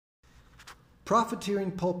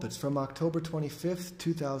Profiteering Pulpits from October 25th,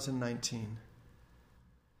 2019.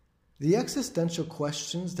 The existential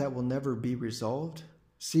questions that will never be resolved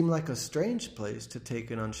seem like a strange place to take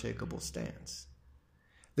an unshakable stance.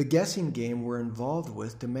 The guessing game we're involved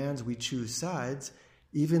with demands we choose sides,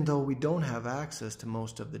 even though we don't have access to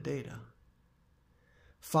most of the data.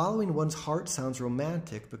 Following one's heart sounds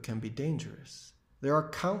romantic but can be dangerous. There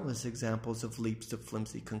are countless examples of leaps to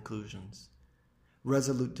flimsy conclusions.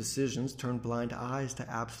 Resolute decisions turn blind eyes to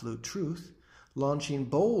absolute truth, launching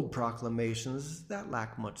bold proclamations that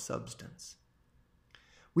lack much substance.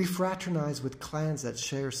 We fraternize with clans that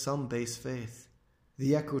share some base faith.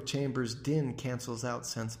 The echo chamber's din cancels out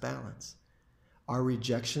sense balance. Our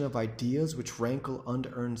rejection of ideas which rankle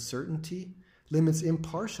unearned certainty limits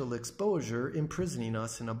impartial exposure, imprisoning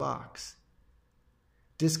us in a box.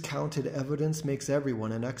 Discounted evidence makes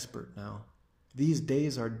everyone an expert now. These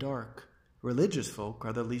days are dark. Religious folk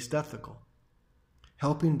are the least ethical.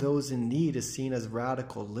 Helping those in need is seen as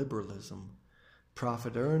radical liberalism.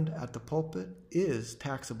 Profit earned at the pulpit is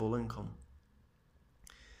taxable income.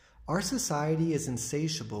 Our society is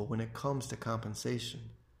insatiable when it comes to compensation.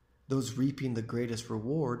 Those reaping the greatest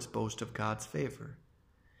rewards boast of God's favor.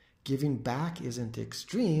 Giving back isn't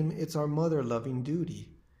extreme, it's our mother-loving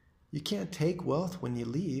duty. You can't take wealth when you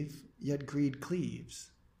leave, yet greed cleaves.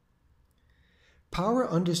 Power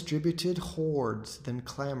undistributed hoards, then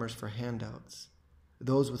clamors for handouts.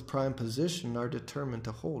 Those with prime position are determined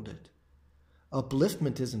to hold it.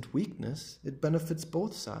 Upliftment isn't weakness, it benefits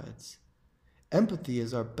both sides. Empathy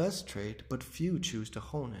is our best trait, but few choose to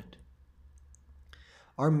hone it.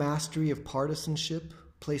 Our mastery of partisanship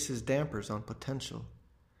places dampers on potential.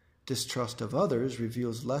 Distrust of others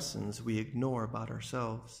reveals lessons we ignore about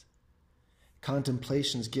ourselves.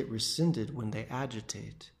 Contemplations get rescinded when they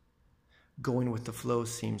agitate. Going with the flow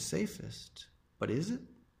seems safest, but is it?